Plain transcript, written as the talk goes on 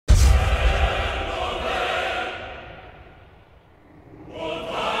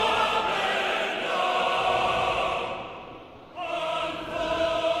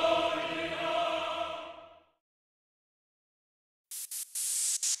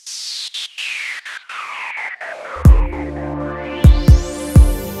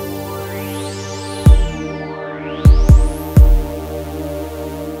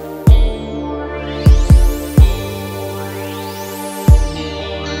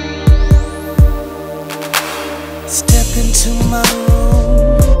to my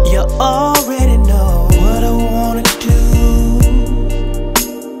room. You already know what I wanna do.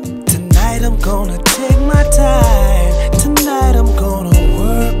 Tonight I'm gonna take my time. Tonight I'm gonna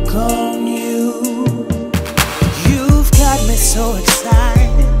work on you. You've got me so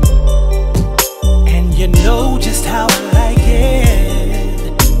excited, and you know just how I like it.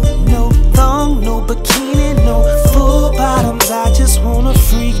 No thong, no bikini, no full bottoms. I just wanna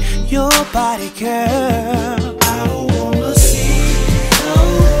freak your body, girl. I don't wanna see no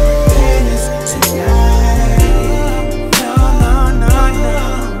panties tonight. No, no, no, no.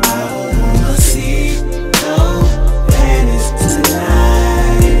 I don't wanna see no panties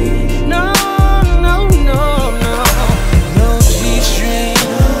tonight. No, no, no, no. No G-string,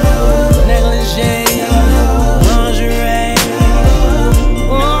 no negligee, lingerie.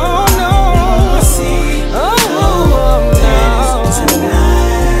 Oh no,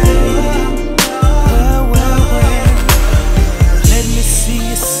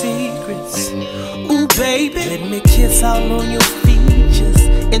 baby, let me kiss all on your features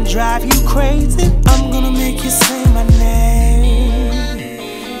and drive you crazy. I'm gonna make you say my name.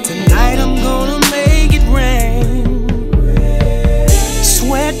 Tonight I'm gonna make it rain.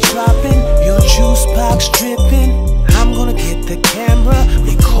 Sweat dropping, your juice box dripping. I'm gonna get the camera,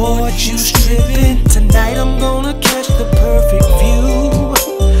 record you stripping. Tonight I'm gonna catch the perfect view.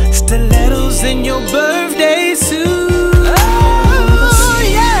 Stilettos in your birthday suit.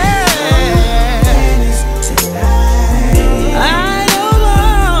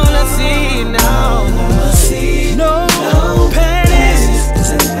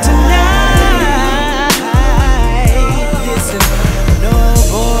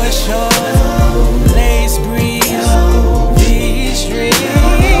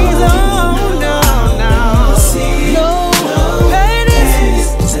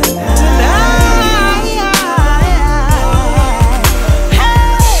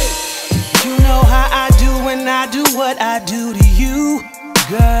 I do to you,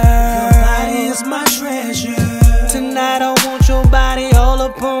 girl. Your body is my treasure. Tonight I want your body all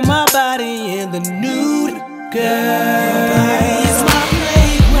up on my body in the nude, girl. Your body is my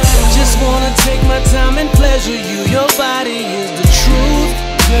playground. Just wanna take my time and pleasure you. Your body is the truth,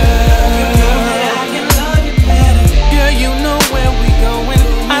 girl. You know that I can love you better. Girl, you know where we going.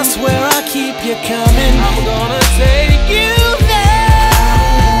 I swear I'll keep you coming.